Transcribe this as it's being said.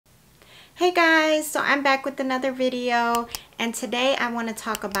Hey guys, so I'm back with another video, and today I want to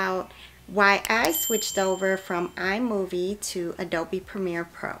talk about why I switched over from iMovie to Adobe Premiere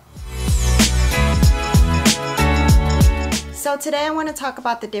Pro. So today I want to talk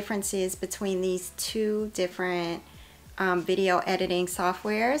about the differences between these two different video editing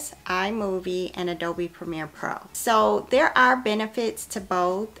softwares, iMovie and Adobe Premiere Pro. So there are benefits to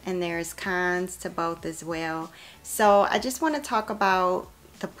both and there's cons to both as well. So I just want to talk about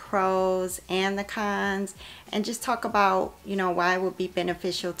the pros and the cons and just talk about, why it would be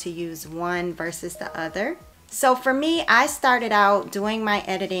beneficial to use one versus the other. So for me, I started out doing my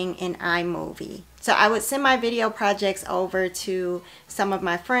editing in iMovie. So I would send my video projects over to some of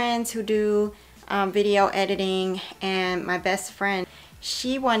my friends who do video editing, and my best friend,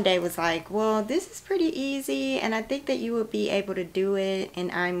 she one day was like, well, this is pretty easy and I think that you would be able to do it in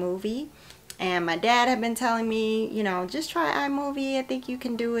iMovie. And my dad had been telling me, just try iMovie. I think you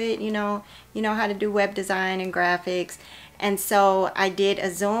can do it. You know how to do web design and graphics. And so I did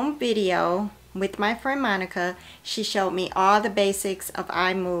a Zoom video with my friend Monica. She showed me all the basics of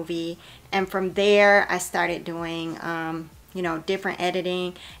iMovie. And from there, I started doing, different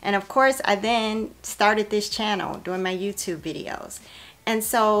editing. And of course, I then started this channel doing my YouTube videos. And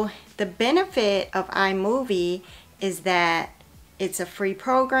so the benefit of iMovie is that it's a free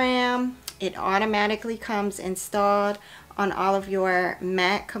program. It automatically comes installed on all of your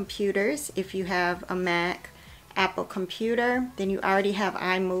Mac computers. If you have a Mac Apple computer, then you already have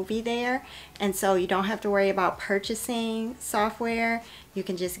iMovie there. And so you don't have to worry about purchasing software. You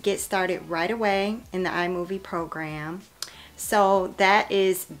can just get started right away in the iMovie program. So that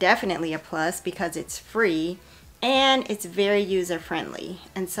is definitely a plus because it's free and it's very user-friendly.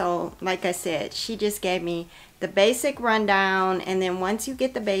 And so, like I said, she just gave me the basic rundown, and then once you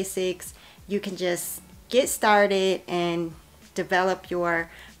get the basics, you can just get started and develop your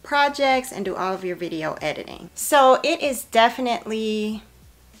projects and do all of your video editing. So it is definitely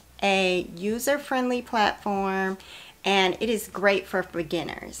a user-friendly platform, and it is great for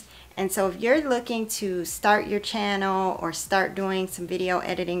beginners. And so if you're looking to start your channel or start doing some video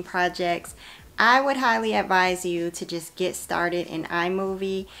editing projects, I would highly advise you to just get started in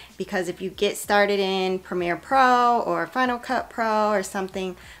iMovie, because if you get started in Premiere Pro or Final Cut Pro or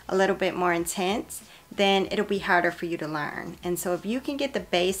something a little bit more intense, then it'll be harder for you to learn. And so if you can get the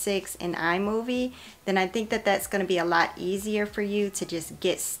basics in iMovie, then I think that that's going to be a lot easier for you to just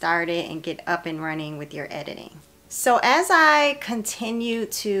get started and get up and running with your editing. So as I continue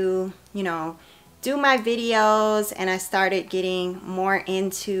to, do my videos and I started getting more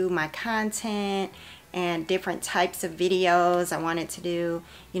into my content and different types of videos, I wanted to do,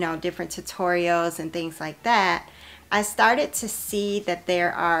 different tutorials and things like that, I started to see that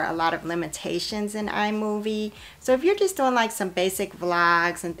there are a lot of limitations in iMovie. So if you're just doing like some basic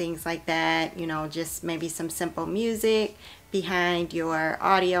vlogs and things like that, just maybe some simple music behind your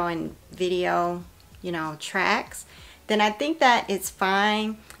audio and video, tracks, then I think that it's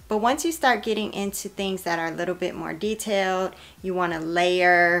fine. But once you start getting into things that are a little bit more detailed, you want to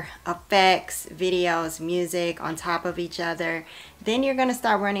layer effects, videos, music on top of each other, then you're going to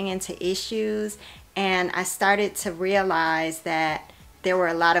start running into issues. And I started to realize that there were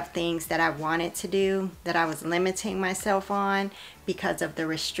a lot of things that I wanted to do that I was limiting myself on because of the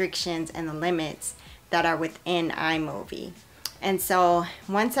restrictions and the limits that are within iMovie. And so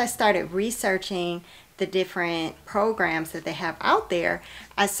once I started researching the different programs that they have out there,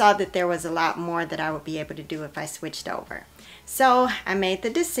 I saw that there was a lot more that I would be able to do if I switched over. So I made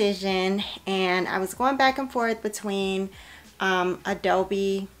the decision, and I was going back and forth between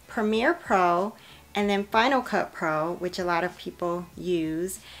Adobe Premiere Pro and then Final Cut Pro, which a lot of people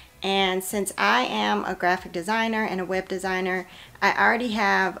use. And since I am a graphic designer and a web designer, I already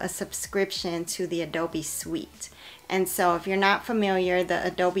have a subscription to the Adobe Suite. And so if you're not familiar, the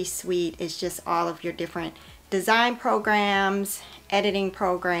Adobe Suite is just all of your different design programs, editing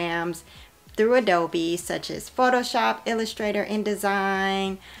programs through Adobe, such as Photoshop, Illustrator,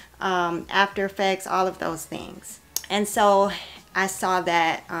 InDesign, After Effects, all of those things. And so I saw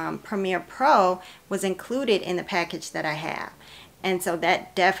that Premiere Pro was included in the package that I have. And so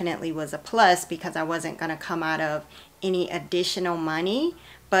that definitely was a plus because I wasn't going to come out of any additional money.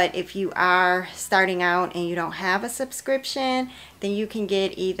 But if you are starting out and you don't have a subscription, then you can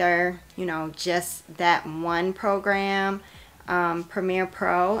get either, just that one program, Premiere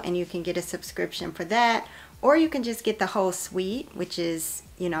Pro, and you can get a subscription for that. Or you can just get the whole suite, which is,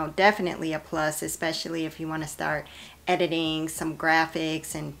 definitely a plus, especially if you want to start editing some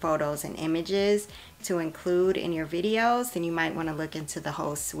graphics and photos and images to include in your videos, then you might want to look into the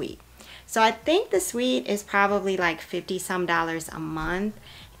whole suite. So I think the suite is probably like $50 some a month,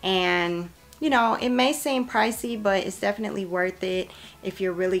 And you know, it may seem pricey, but it's definitely worth it if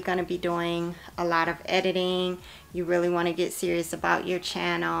you're really going to be doing a lot of editing, you really want to get serious about your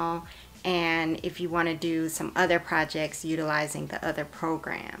channel, and if you want to do some other projects utilizing the other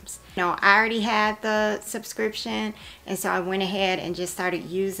programs. You know, I already had the subscription, and so I went ahead and just started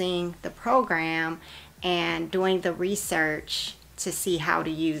using the program and doing the research to see how to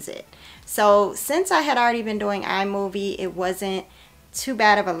use it. So since I had already been doing iMovie, it wasn't too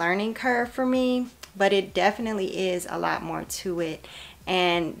bad of a learning curve for me, but it definitely is a lot more to it.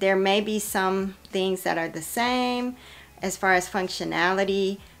 And there may be some things that are the same as far as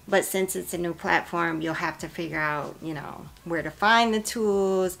functionality, but since it's a new platform, you'll have to figure out, you know, where to find the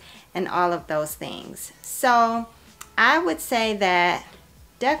tools and all of those things. So I would say that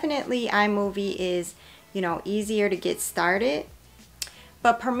definitely iMovie is, you know, easier to get started.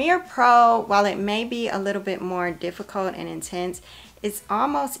 But Premiere Pro, while it may be a little bit more difficult and intense, it's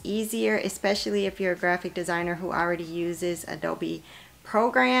almost easier, especially if you're a graphic designer who already uses Adobe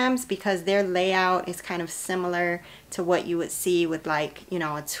programs, because their layout is kind of similar to what you would see with, like, you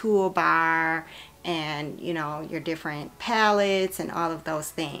know, a toolbar and, you know, your different palettes and all of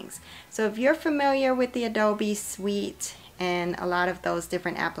those things. So if you're familiar with the Adobe suite and a lot of those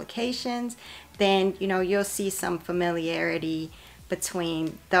different applications, then, you know, you'll see some familiarity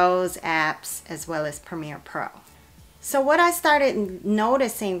between those apps as well as Premiere Pro. So what I started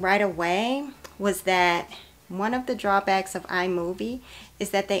noticing right away was that one of the drawbacks of iMovie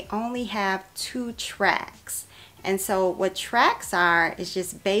is that they only have 2 tracks. And so what tracks are is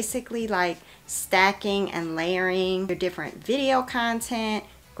just basically like stacking and layering your different video content,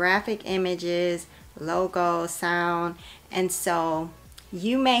 graphic images, logo, sound. And so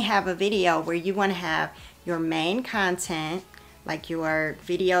you may have a video where you want to have your main content, like your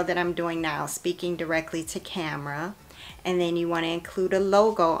video that I'm doing now, speaking directly to camera. And then you want to include a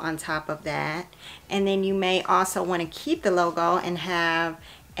logo on top of that. And then you may also want to keep the logo and have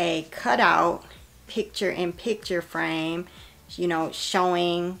a cutout picture-in-picture frame, you know,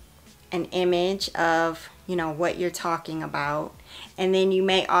 showing an image of, you know, what you're talking about. And then you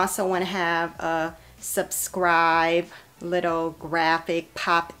may also want to have a subscribe little graphic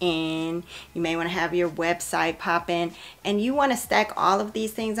pop in. You may want to have your website pop in. And you want to stack all of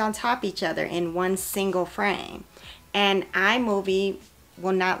these things on top of each other in one single frame. And iMovie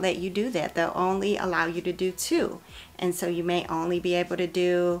will not let you do that. They'll only allow you to do 2. And so you may only be able to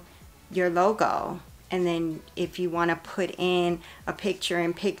do your logo. And then if you want to put in a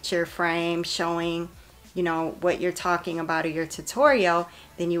picture-in-picture frame showing, you know, what you're talking about or your tutorial,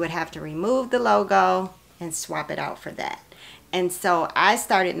 then you would have to remove the logo and swap it out for that. And so I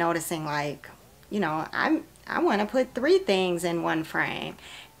started noticing, like, you know, I want to put 3 things in one frame.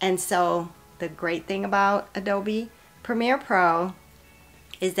 And so the great thing about Adobe Premiere Pro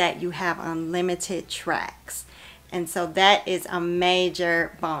is that you have unlimited tracks. And so that is a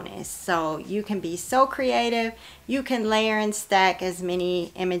major bonus. So you can be so creative. You can layer and stack as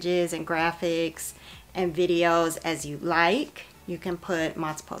many images and graphics and videos as you like. You can put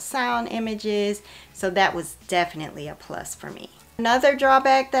multiple sound images. So that was definitely a plus for me. Another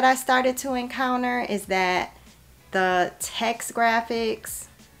drawback that I started to encounter is that the text graphics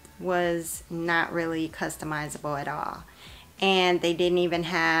was not really customizable at all. And they didn't even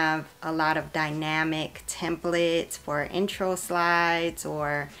have a lot of dynamic templates for intro slides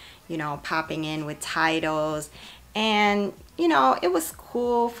or, you know, popping in with titles. And, you know, it was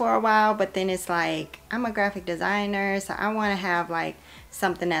cool for a while, but then it's like, I'm a graphic designer, so I want to have like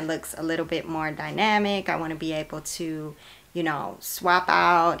something that looks a little bit more dynamic. I want to be able to, you know, swap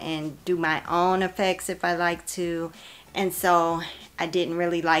out and do my own effects if I like to. And so I didn't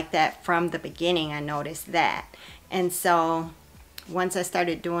really like that from the beginning. I noticed that. And so once I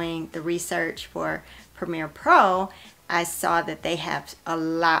started doing the research for Premiere Pro, I saw that they have a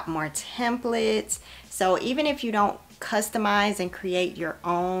lot more templates. So even if you don't customize and create your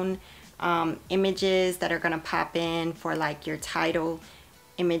own images that are going to pop in for like your title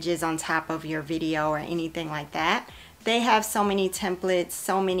images on top of your video or anything like that, they have so many templates,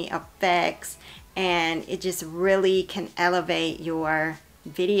 so many effects, and it just really can elevate your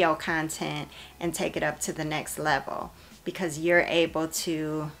video content and take it up to the next level, because you're able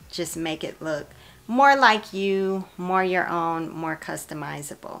to just make it look more like you, more your own, more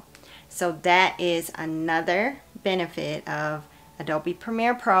customizable. So that is another benefit of Adobe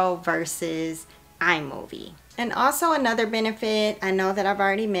Premiere Pro versus iMovie. And also another benefit, I know that I've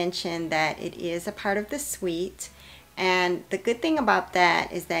already mentioned that it is a part of the suite. And the good thing about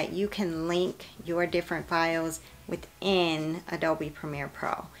that is that you can link your different files within Adobe Premiere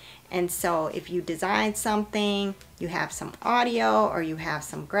Pro. And so if you design something, you have some audio or you have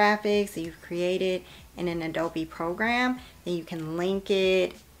some graphics that you've created in an Adobe program, then you can link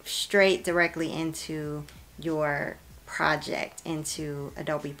it straight directly into your project, into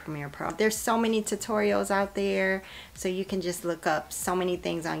Adobe Premiere Pro. There's so many tutorials out there, so you can just look up so many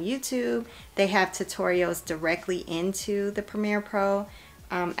things on YouTube. They have tutorials directly into the Premiere Pro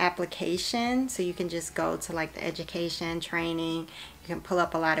application, so you can just go to like the education training. You can pull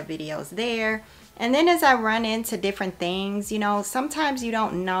up a lot of videos there. And then as I run into different things, you know, sometimes you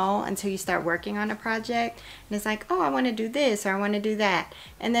don't know until you start working on a project. And it's like, oh, I want to do this or I want to do that.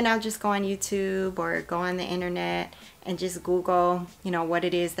 And then I'll just go on YouTube or go on the internet and just Google, you know, what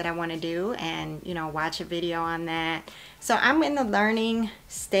it is that I want to do and, you know, watch a video on that. So I'm in the learning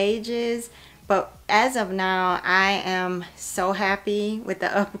stages. But as of now, I am so happy with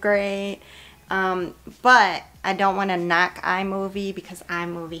the upgrade. But I don't want to knock iMovie because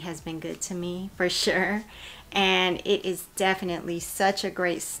iMovie has been good to me for sure. And it is definitely such a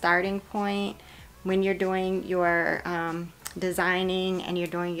great starting point when you're doing your designing and you're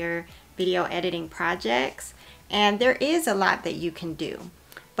doing your video editing projects. And there is a lot that you can do.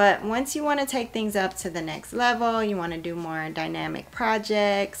 But once you want to take things up to the next level, you want to do more dynamic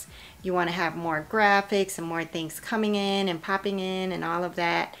projects, you want to have more graphics and more things coming in and popping in and all of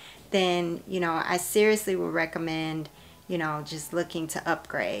that, then, you know, I seriously would recommend, you know, just looking to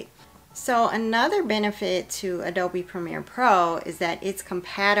upgrade. So another benefit to Adobe Premiere Pro is that it's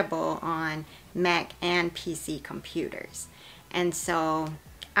compatible on Mac and PC computers. And so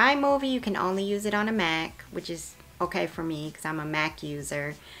iMovie, you can only use it on a Mac, which is okay for me because I'm a Mac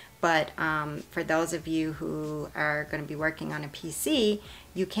user. But for those of you who are going to be working on a PC,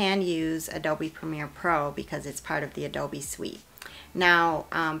 you can use Adobe Premiere Pro because it's part of the Adobe suite. Now,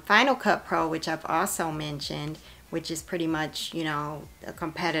 Final Cut Pro, which I've also mentioned, which is pretty much, you know, a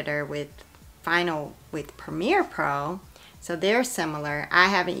competitor with Premiere Pro. So they're similar. I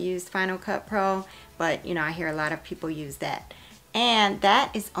haven't used Final Cut Pro, but, you know, I hear a lot of people use that. And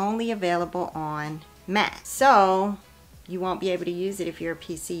that is only available on Mac. So you won't be able to use it if you're a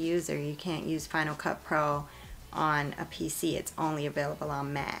PC user. You can't use Final Cut Pro on a PC. It's only available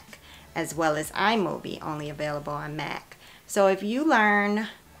on Mac, as well as iMovie, only available on Mac. So if you learn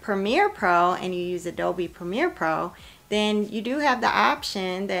Premiere Pro and you use Adobe Premiere Pro, then you do have the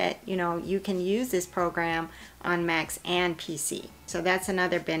option that, you know, you can use this program on Macs and PC. So that's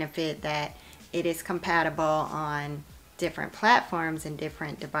another benefit, that it is compatible on different platforms and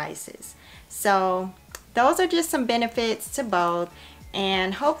different devices. So those are just some benefits to both,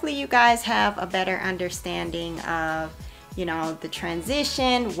 and hopefully you guys have a better understanding of, you know, the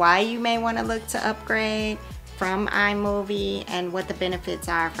transition, why you may want to look to upgrade from iMovie, and what the benefits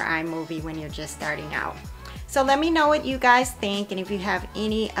are for iMovie when you're just starting out. So let me know what you guys think, and if you have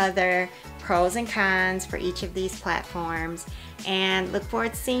any other pros and cons for each of these platforms, and look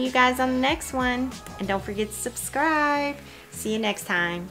forward to seeing you guys on the next one. And don't forget to subscribe. See you next time.